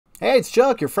Hey, it's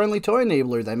Chuck, your friendly toy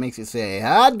enabler that makes you say,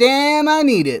 "Hot damn, I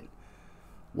need it."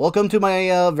 Welcome to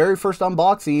my very first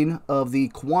unboxing of the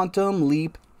Quantum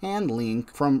Leap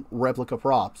Handlink from Replica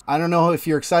Props. I don't know if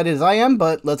you're excited as I am,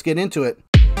 but let's get into it.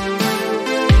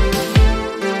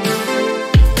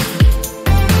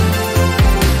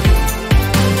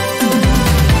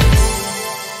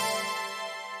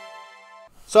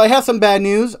 So I have some bad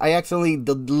news. I accidentally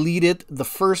deleted the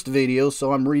first video,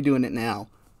 so I'm redoing it now.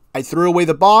 I threw away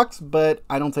the box, but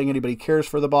I don't think anybody cares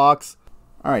for the box.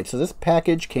 Alright, so this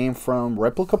package came from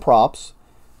Replica Props.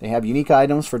 They have unique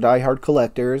items for die-hard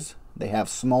collectors. They have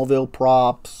Smallville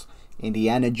props,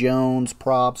 Indiana Jones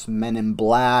props, Men in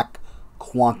Black,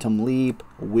 Quantum Leap,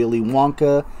 Willy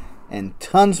Wonka, and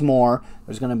tons more.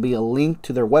 There's going to be a link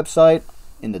to their website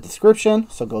in the description,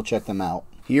 so go check them out.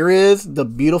 Here is the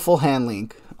beautiful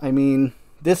Handlink. I mean,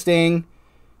 this thing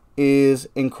is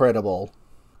incredible.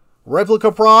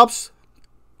 Replica Props,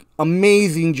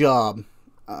 amazing job.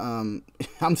 I'm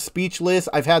speechless.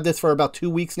 I've had this for about 2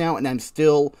 weeks now, and I'm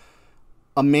still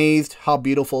amazed how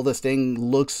beautiful this thing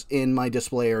looks in my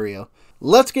display area.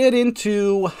 Let's get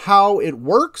into how it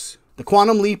works. The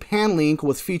Quantum Leap Handlink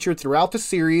was featured throughout the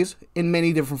series in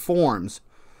many different forms.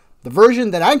 The version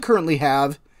that I currently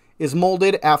have is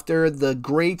molded after the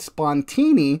Great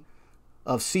Spontini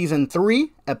of Season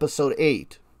 3, Episode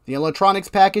 8. The electronics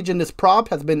package in this prop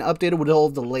has been updated with all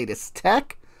the latest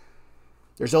tech.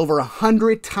 There's over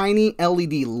 100 tiny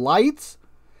LED lights,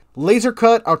 laser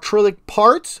cut acrylic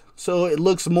parts, so it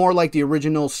looks more like the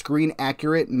original screen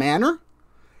accurate manner.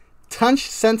 Touch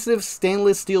sensitive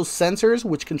stainless steel sensors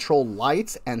which control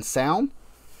lights and sound.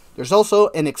 There's also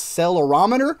an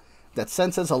accelerometer that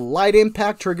senses a light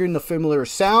impact triggering the familiar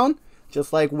sound.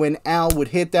 Just like when Al would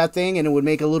hit that thing and it would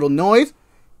make a little noise,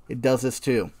 it does this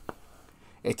too.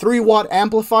 A 3-watt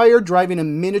amplifier driving a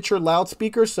miniature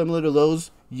loudspeaker similar to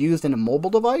those used in a mobile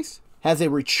device. Has a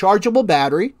rechargeable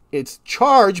battery. It's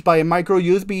charged by a micro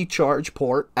USB charge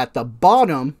port at the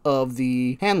bottom of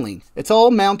the Handlink. It's all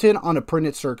mounted on a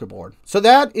printed circuit board. So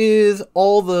that is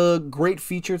all the great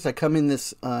features that come in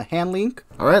this Handlink.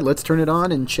 Alright, let's turn it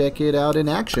on and check it out in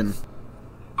action.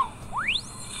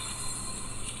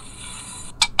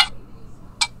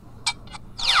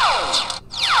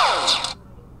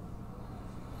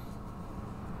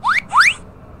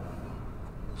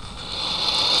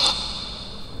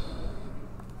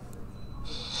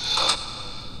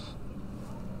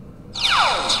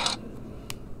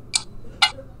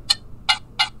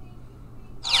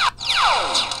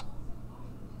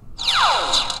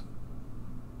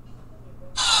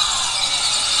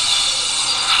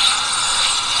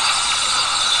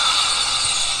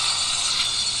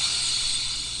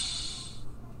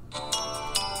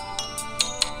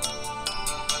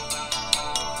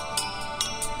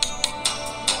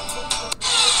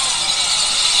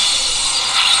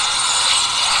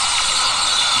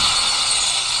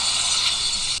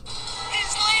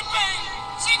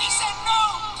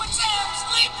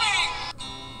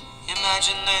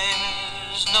 Imagine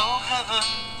there's no heaven.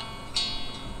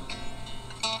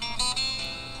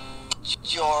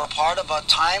 You're part of a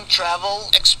time travel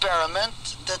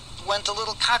experiment that went a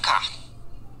little caca.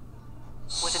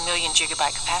 With 1 million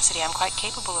gigabyte capacity, I'm quite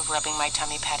capable of rubbing my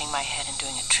tummy, patting my head, and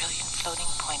doing 1 trillion floating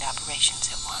point operations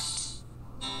at once.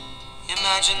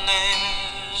 Imagine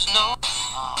there's no...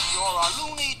 you're a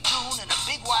Looney Tune in a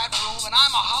big wide room, and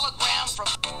I'm a hologram from...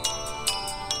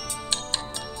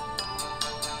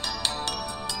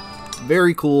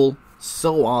 Very cool,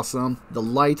 so awesome. The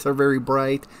lights are very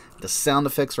bright. The sound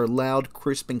effects are loud,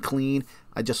 crisp, and clean.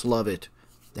 I just love it.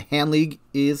 The Handlink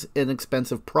is an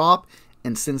expensive prop,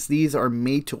 and since these are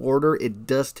made to order, it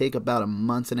does take about 1.5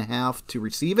 months to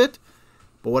receive it.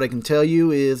 But what I can tell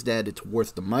you is that it's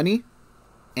worth the money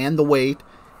and the wait,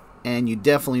 and you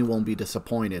definitely won't be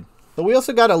disappointed. So we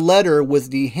also got a letter with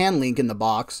the Handlink in the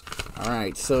box.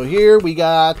 Alright, so here we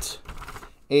got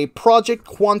a Project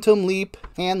Quantum Leap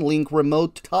Handlink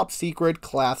remote top secret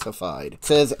classified. It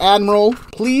says, "Admiral,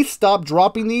 please stop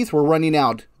dropping these. We're running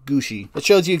out. Gucci." It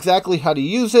shows you exactly how to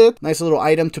use it. Nice little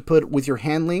item to put with your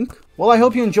Handlink. Well, I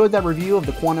hope you enjoyed that review of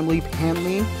the Quantum Leap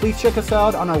Handlink. Please check us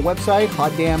out on our website,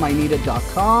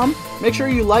 hotdamnineedit.com. Make sure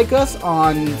you like us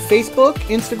on Facebook,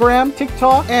 Instagram,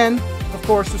 TikTok, and of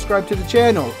course, subscribe to the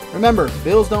channel. Remember,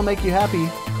 bills don't make you happy,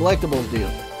 collectibles do.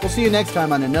 We'll see you next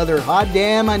time on another Hot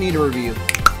Damn I Need a Review.